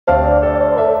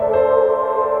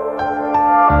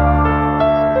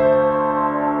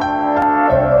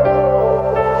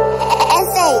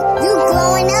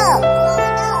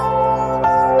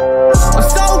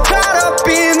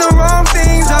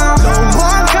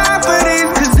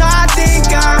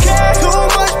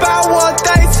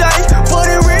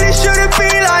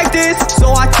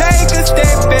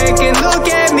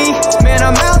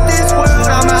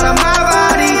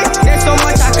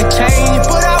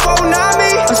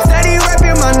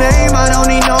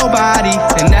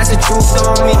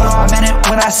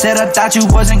Said I thought you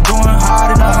wasn't going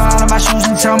hard enough. Out of my shoes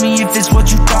and tell me if it's what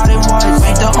you thought it was.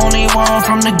 Ain't the only one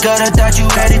from the gutter, thought you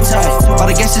had it tough. But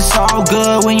I guess it's all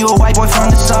good when you a white boy from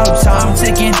the sub. Time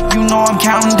ticking, you know I'm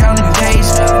counting down the days.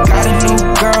 Got a new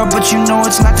girl, but you know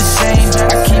it's not the same.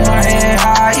 I keep my head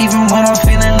high even when I'm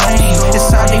feeling lame.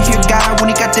 It's hard to hear God when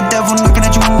he got the devil knocking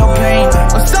at you with no pain.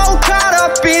 I'm so caught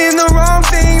up in the wrong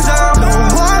things. I'm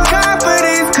low on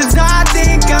confidence, cause I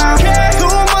think I care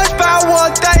too much about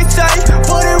what they say.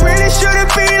 But it really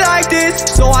shouldn't be like this.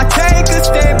 So I take a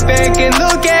step back and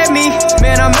look at me.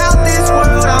 Man, I'm out this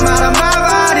world, I'm out of my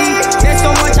body. There's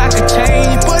so much I could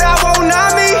change, but I won't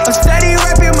not me. I'm steady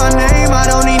rapping my name, I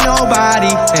don't need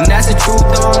nobody. And that's the truth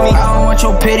on me. I don't want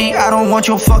your pity, I don't want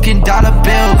your fucking dollar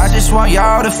bills. I just want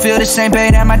y'all to feel the same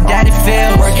pain that my daddy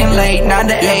feels. Working late, 9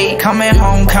 to 8, coming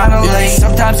home kinda late.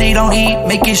 Sometimes he don't eat,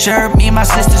 making sure me and my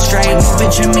sister straight.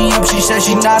 Bitching me up, she says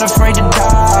she not afraid to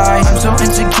die. I'm so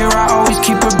insecure, I always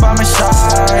keep her by my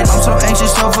side. I'm so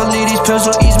anxious, hopefully these pills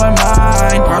will ease my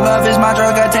mind. Her love is my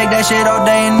drug, I take that shit all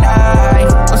day and night.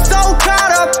 I'm so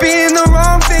caught up in the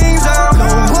wrong things.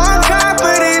 I'm